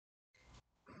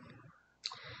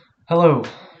Hello,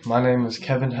 my name is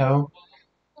Kevin Ho.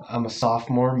 I'm a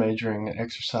sophomore majoring in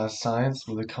exercise science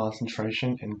with a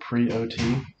concentration in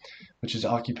pre-OT, which is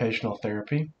occupational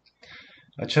therapy.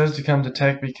 I chose to come to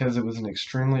Tech because it was an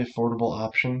extremely affordable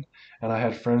option, and I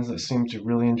had friends that seemed to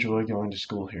really enjoy going to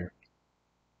school here.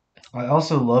 I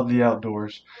also love the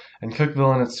outdoors, and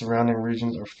Cookeville and its surrounding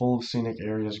regions are full of scenic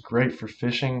areas great for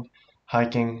fishing,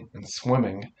 hiking, and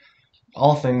swimming,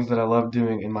 all things that I love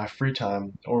doing in my free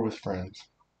time or with friends.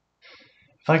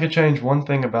 If I could change one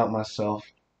thing about myself,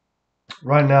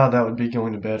 right now, that would be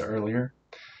going to bed earlier.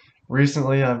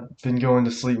 Recently, I've been going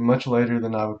to sleep much later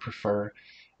than I would prefer,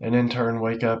 and in turn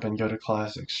wake up and go to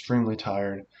class extremely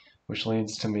tired, which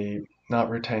leads to me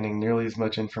not retaining nearly as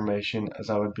much information as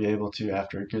I would be able to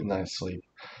after a good night's sleep.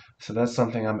 So that's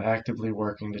something I'm actively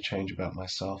working to change about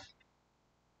myself.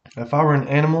 If I were an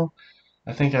animal,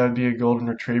 I think I would be a golden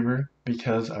retriever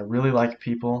because I really like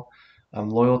people, I'm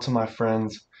loyal to my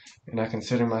friends, and I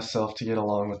consider myself to get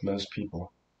along with most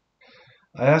people.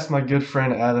 I asked my good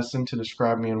friend Addison to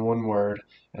describe me in one word,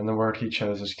 and the word he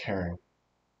chose is caring.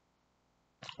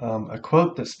 A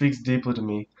quote that speaks deeply to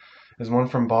me is one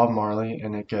from Bob Marley,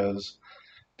 and it goes,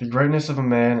 "The greatness of a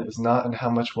man is not in how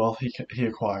much wealth he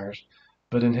acquires,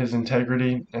 but in his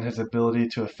integrity and his ability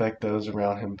to affect those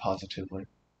around him positively."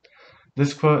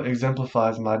 This quote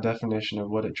exemplifies my definition of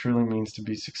what it truly means to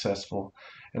be successful,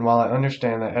 and while I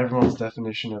understand that everyone's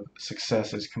definition of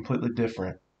success is completely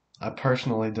different, I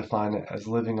personally define it as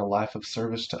living a life of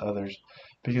service to others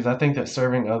because I think that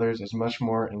serving others is much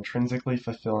more intrinsically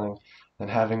fulfilling than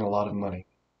having a lot of money.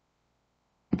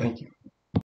 Thank you.